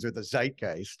headlines or the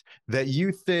zeitgeist that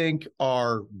you think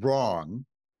are wrong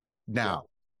now?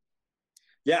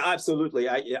 Yeah, absolutely.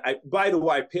 By the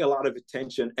way, I pay a lot of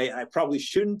attention. I probably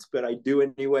shouldn't, but I do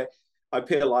anyway. I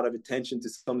pay a lot of attention to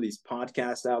some of these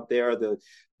podcasts out there,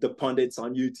 the pundits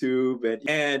on YouTube,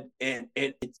 and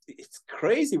it's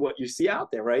crazy what you see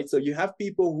out there, right? So you have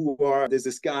people who are, there's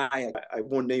this guy, I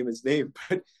won't name his name,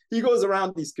 but he goes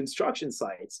around these construction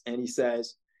sites and he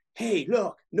says, hey,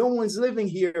 look, no one's living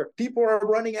here. People are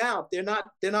running out. They're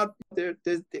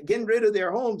getting rid of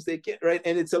their homes. They get right.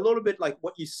 And it's a little bit like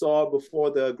what you saw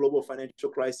before the global financial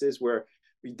crisis, where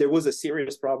there was a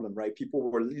serious problem, right? People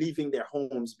were leaving their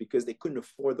homes because they couldn't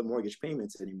afford the mortgage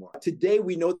payments anymore. Today,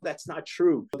 we know that's not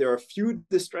true. There are a few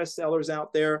distressed sellers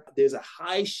out there. There's a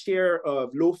high share of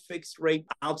low fixed rate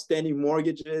outstanding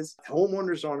mortgages.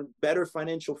 Homeowners are on better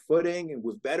financial footing and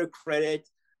with better credit.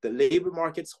 The labor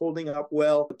market's holding up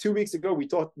well. 2 weeks ago,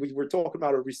 we were talking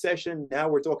about a recession. Now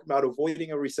we're talking about avoiding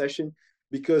a recession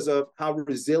because of how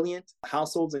resilient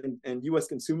households and U.S.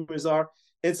 consumers are.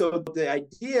 And so the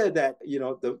idea that,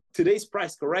 today's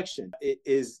price correction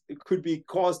could be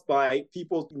caused by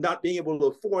people not being able to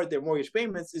afford their mortgage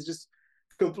payments is just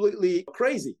completely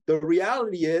crazy. The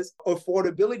reality is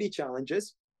affordability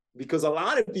challenges, because a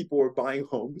lot of people are buying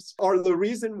homes, are the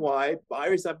reason why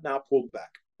buyers have now pulled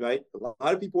back. Right? A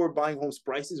lot of people are buying homes.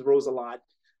 Prices rose a lot.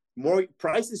 More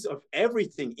prices of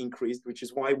everything increased, which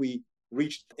is why we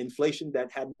reached inflation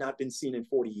that had not been seen in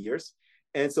 40 years.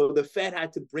 And so the Fed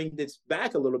had to bring this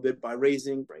back a little bit by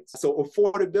raising rates. So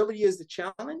affordability is the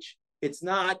challenge. It's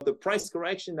not the price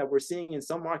correction that we're seeing in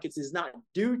some markets is not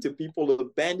due to people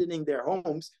abandoning their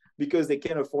homes because they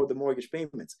can't afford the mortgage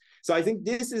payments. So I think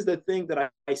this is the thing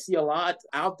that I see a lot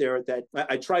out there that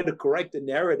I try to correct the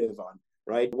narrative on.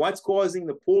 Right? What's causing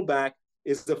the pullback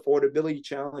is affordability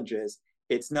challenges.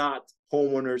 It's not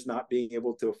homeowners not being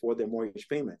able to afford their mortgage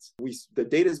payments. The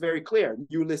data is very clear.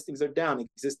 New listings are down.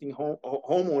 Existing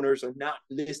homeowners are not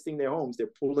listing their homes.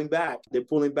 They're pulling back. They're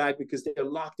pulling back because they're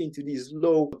locked into these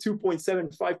low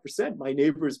 2.75%, my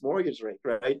neighbor's mortgage rate,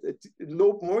 right?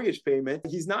 Low mortgage payment.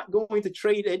 He's not going to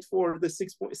trade it for the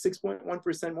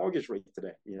 6.1% mortgage rate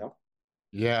today,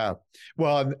 Yeah.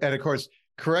 Well, and of course,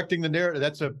 correcting the narrative,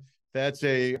 that's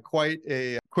a quite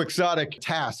a quixotic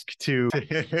task to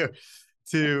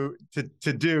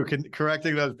do,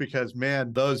 correcting those, because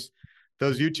man, those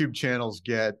YouTube channels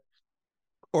get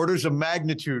orders of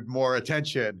magnitude more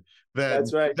attention than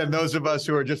those of us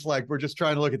who are just like, we're just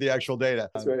trying to look at the actual data.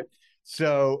 That's right.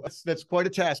 So that's quite a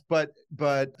task, but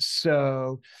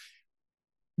so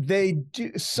they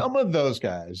do. Some of those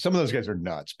guys are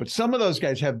nuts, but some of those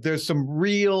guys there's some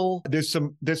real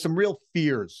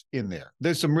fears in there.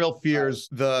 There's some real fears.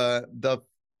 The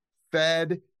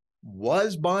Fed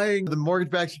was buying the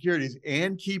mortgage-backed securities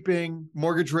and keeping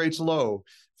mortgage rates low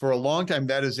for a long time.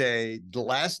 That is a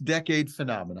last decade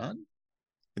phenomenon.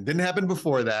 It didn't happen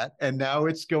before that, and now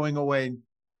it's going away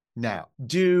now.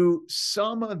 Do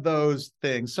some of those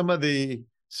things, some of the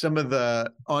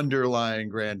underlying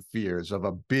grand fears of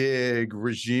a big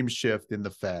regime shift in the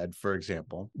Fed, for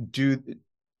example, do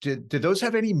those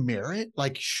have any merit?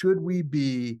 Like, should we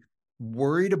be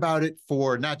worried about it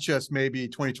for not just maybe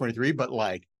 2023, but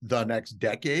like the next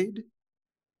decade?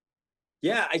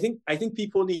 Yeah, I think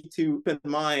people need to keep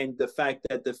in mind the fact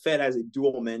that the Fed has a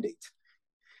dual mandate,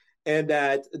 and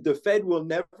that the Fed will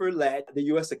never let the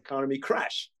U.S. economy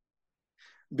crash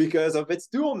because of its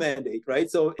dual mandate, right?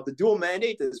 So the dual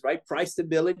mandate is, right, price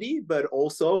stability, but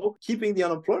also keeping the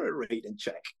unemployment rate in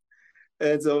check.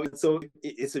 And so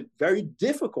it's a very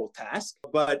difficult task,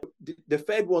 but the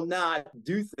Fed will not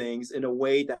do things in a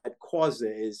way that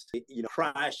causes,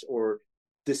 crash or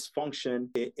dysfunction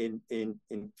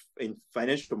in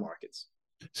financial markets.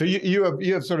 So you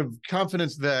have sort of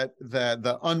confidence that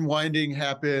the unwinding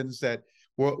happens, that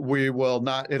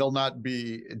it'll not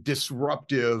be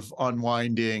disruptive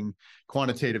unwinding,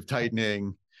 quantitative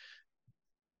tightening.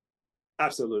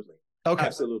 Absolutely. Okay.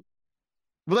 Absolutely.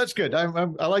 Well, that's good. I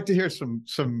like to hear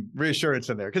some reassurance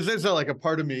in there, because there's like a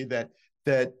part of me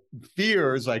that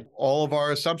fears, like, all of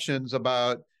our assumptions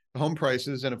about home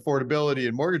prices and affordability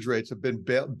and mortgage rates have been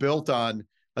built on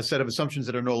a set of assumptions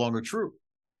that are no longer true.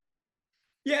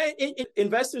 Yeah,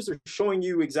 investors are showing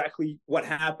you exactly what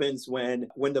happens when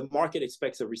the market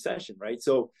expects a recession, right?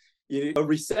 So a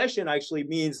recession actually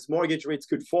means mortgage rates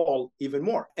could fall even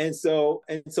more, and so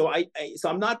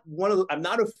I'm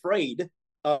not afraid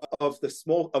of a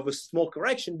small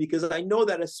correction, because I know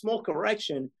that a small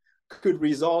correction could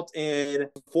result in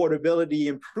affordability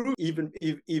improve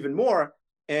even more,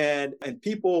 and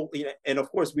people, and of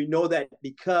course we know that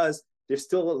because There's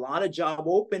still a lot of job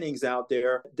openings out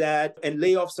there and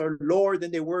layoffs are lower than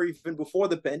they were even before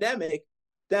the pandemic,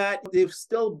 that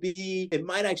it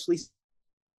might actually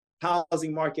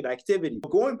housing market activity.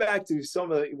 Going back to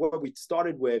some of what we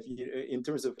started with in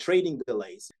terms of trading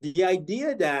delays, the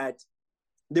idea that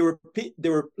there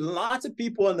were lots of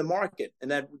people in the market and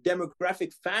that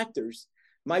demographic factors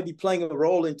might be playing a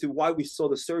role into why we saw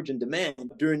the surge in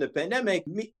demand during the pandemic.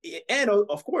 And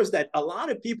of course, that a lot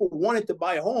of people wanted to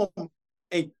buy a home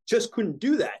and just couldn't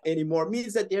do that anymore,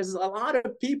 means that there's a lot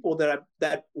of people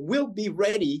that will be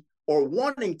ready or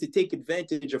wanting to take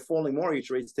advantage of falling mortgage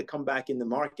rates to come back in the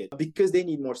market because they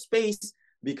need more space,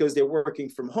 because they're working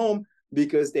from home,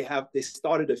 because they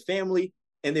started a family,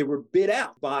 and they were bid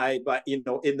out by in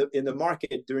the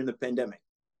market during the pandemic.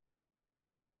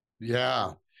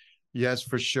 Yeah. Yes,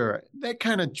 for sure. That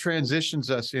kind of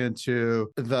transitions us into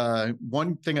the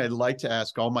one thing I'd like to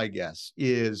ask all my guests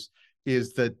is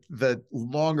the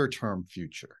longer term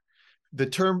future.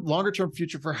 Longer term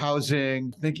future for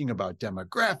housing, thinking about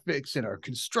demographics and our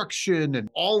construction and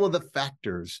all of the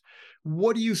factors.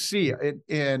 What do you see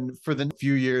in for the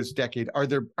few years, decade? Are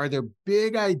there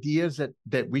big ideas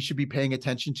that we should be paying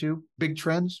attention to? Big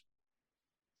trends?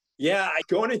 Yeah,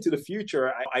 going into the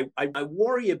future, I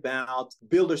worry about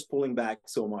builders pulling back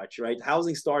so much, right?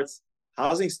 Housing starts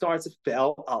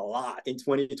fell a lot in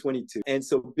 2022. And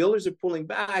so builders are pulling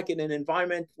back in an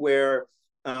environment where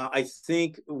I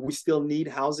think we still need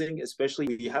housing,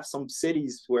 especially we have some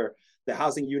cities where the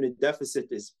housing unit deficit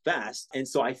is vast. And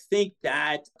so I think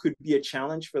that could be a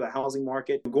challenge for the housing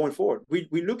market going forward. We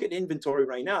look at inventory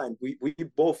right now, and we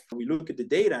look at the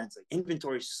data and say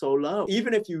inventory is so low.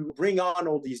 Even if you bring on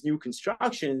all these new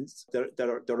constructions that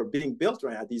are being built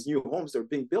right now, these new homes that are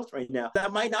being built right now,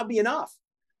 that might not be enough.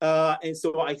 And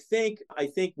so I think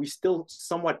we still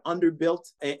somewhat underbuilt.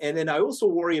 And then I also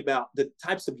worry about the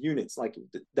types of units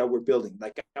that we're building,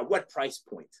 like at what price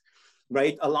point,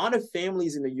 right? A lot of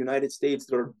families in the United States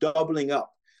that are doubling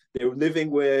up. They're living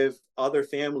with other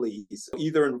families,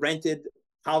 either in rented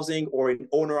housing or in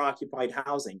owner-occupied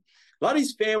housing. A lot of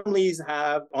these families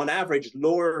have, on average,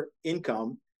 lower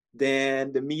income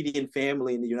than the median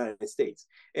family in the United States.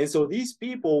 And so these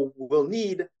people will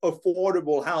need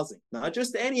affordable housing, not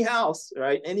just any house,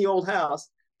 right? Any old house,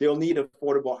 they'll need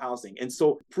affordable housing. And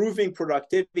so improving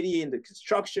productivity in the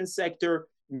construction sector,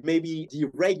 maybe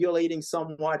deregulating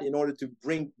somewhat in order to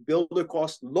bring builder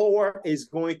costs lower is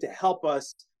going to help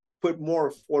us put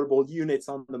more affordable units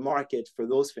on the market for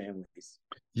those families.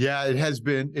 Yeah, it has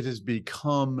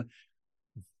become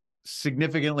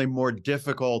significantly more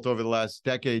difficult over the last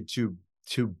decade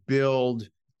to build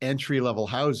entry-level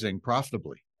housing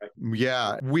profitably. Right.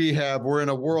 Yeah, we're in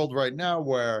a world right now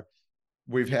where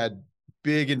we've had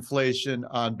big inflation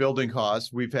on building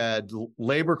costs. We've had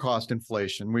labor cost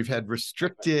inflation. We've had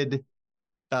restricted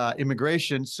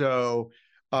immigration. So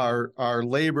our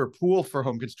labor pool for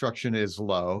home construction is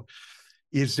low.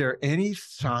 Is there any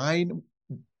sign?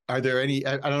 Are there any,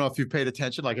 I don't know if you've paid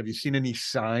attention, like, have you seen any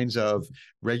signs of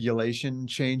regulation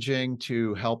changing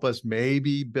to help us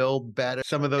maybe build better,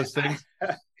 some of those things?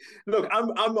 Look,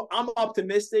 I'm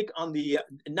optimistic on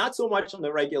not so much on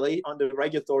the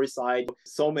regulatory side.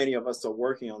 So many of us are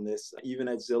working on this, even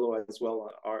at Zillow as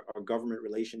well, our government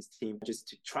relations team, just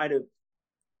to try to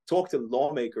talk to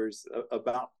lawmakers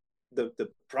about the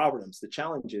problems, the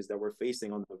challenges that we're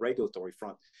facing on the regulatory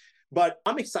front. But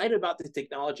I'm excited about the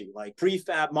technology, like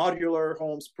prefab modular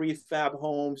homes, prefab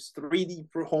homes, 3D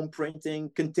home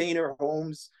printing, container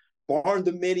homes, barn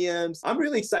dominiums. I'm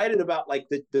really excited about like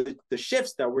the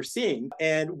shifts that we're seeing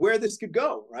and where this could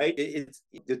go, right?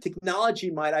 The technology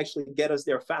might actually get us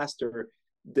there faster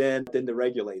than the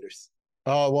regulators.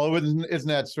 Oh, well, isn't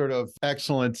that sort of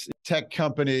excellent tech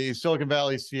company, Silicon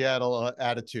Valley, Seattle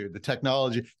attitude, the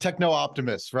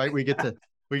techno-optimists, right?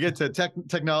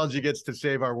 Technology gets to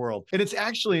save our world. And it's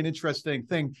actually an interesting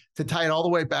thing to tie it all the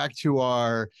way back to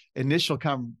our initial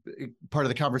part of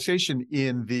the conversation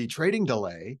in the trading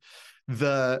delay,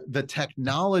 the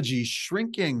technology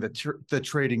shrinking the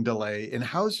trading delay in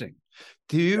housing.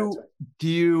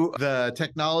 The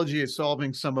technology is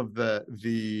solving some of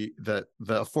the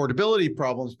affordability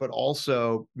problems, but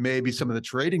also maybe some of the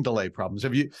trading delay problems.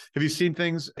 Have you seen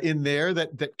things in there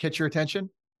that catch your attention?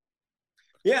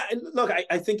 Yeah, and look,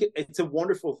 I think it's a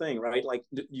wonderful thing, right? Like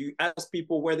you ask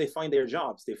people where they find their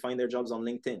jobs. They find their jobs on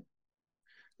LinkedIn,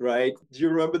 right? Do you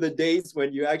remember the days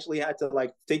when you actually had to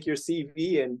like take your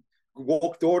CV and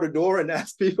walk door to door and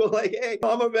ask people like, hey,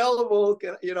 I'm available,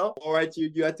 all right,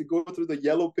 you had to go through the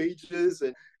yellow pages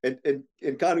and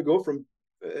kind of go from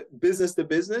business to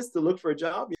business to look for a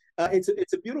job.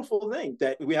 It's a beautiful thing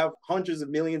that we have hundreds of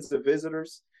millions of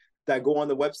visitors that go on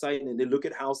the website and they look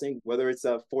at housing, whether it's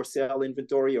a for sale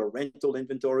inventory or rental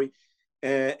inventory,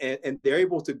 and they're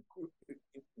able to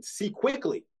see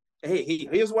quickly, hey,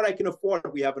 here's what I can afford.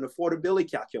 We have an affordability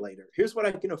calculator. Here's what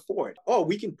I can afford. Oh,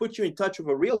 we can put you in touch with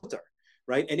a realtor,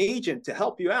 right? An agent to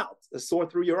help you out, to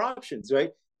sort through your options,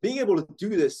 right? Being able to do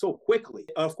this so quickly.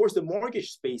 Of course, the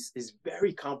mortgage space is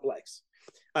very complex.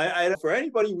 For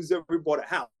anybody who's ever bought a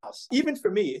house, even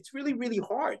for me, it's really, really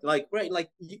hard.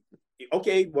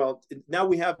 Okay, well, now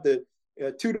we have the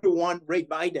 2-to-1 rate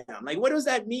buy down. Like, what does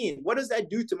that mean? What does that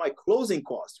do to my closing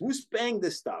costs? Who's paying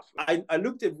this stuff? I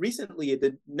looked at recently at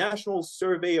the National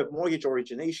Survey of Mortgage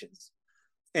Originations,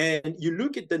 and you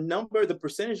look at the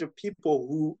percentage of people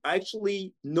who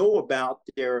actually know about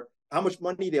how much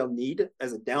money they'll need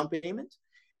as a down payment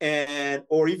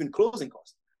or even closing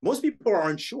costs. Most people are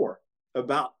unsure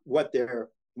about what their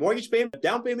mortgage payment,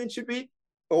 down payment should be,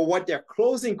 or what their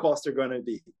closing costs are going to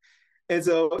be. And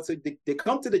so they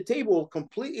come to the table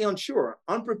completely unsure,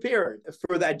 unprepared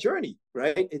for that journey,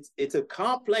 right? It's a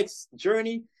complex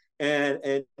journey.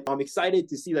 And I'm excited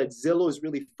to see that Zillow is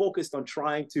really focused on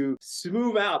trying to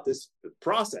smooth out this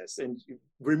process and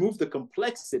remove the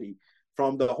complexity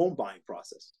from the home buying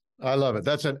process. I love it.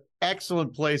 That's an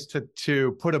excellent place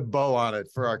to put a bow on it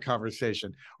for our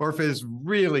conversation. Orphe, has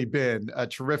really been a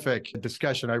terrific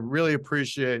discussion. I really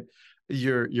appreciate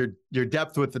your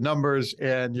depth with the numbers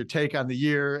and your take on the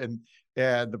year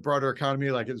and the broader economy.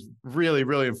 Like, it's really,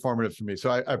 really informative for me. So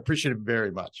I appreciate it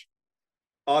very much.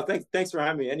 Oh, thanks for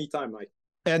having me. Anytime, Mike.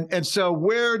 And so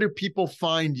where do people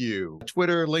find you?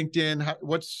 Twitter, LinkedIn?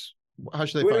 How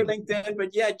should they Twitter, find you? LinkedIn,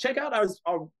 but yeah, check out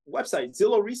our website,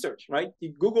 Zillow Research, right?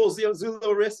 You Google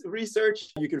Zillow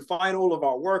Research, you can find all of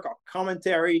our work, our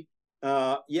commentary.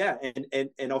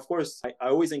 And of course, I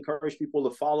always encourage people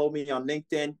to follow me on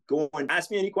LinkedIn. Go and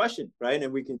ask me any question, right?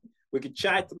 And we can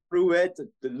chat through it,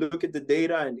 to look at the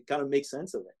data and kind of make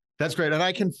sense of it. That's great. And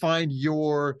I can find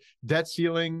your debt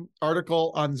ceiling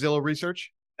article on Zillow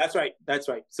Research. That's right.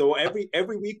 So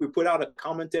every week we put out a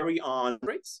commentary on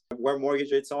rates, where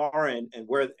mortgage rates are, and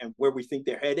where we think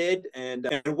they're headed, and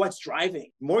what's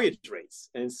driving mortgage rates.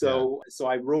 And so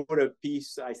I wrote a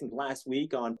piece, I think last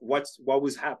week, on what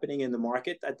was happening in the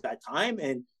market at that time,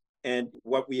 and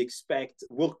what we expect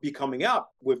will be coming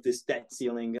up with this debt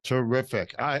ceiling.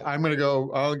 Terrific.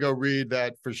 I'll go read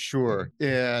that for sure.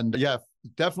 And yeah,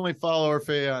 definitely follow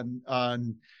Orphe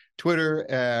on Twitter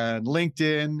and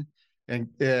LinkedIn. And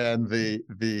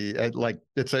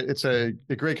it's a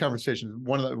great conversation.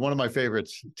 One of my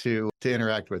favorites to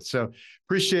interact with. So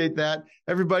appreciate that,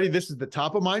 everybody. This is the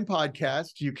Top of Mind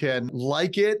podcast. You can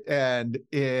like it and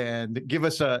give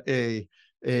us a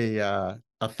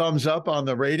thumbs up on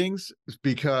the ratings,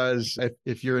 because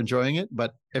if you're enjoying it,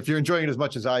 but if you're enjoying it as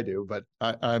much as I do, but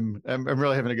I'm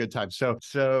really having a good time.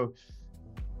 So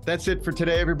that's it for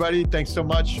today, everybody. Thanks so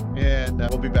much, and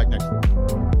we'll be back next week.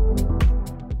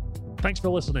 Thanks for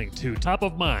listening to Top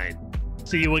of Mind.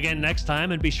 See you again next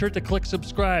time, and be sure to click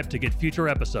subscribe to get future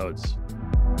episodes.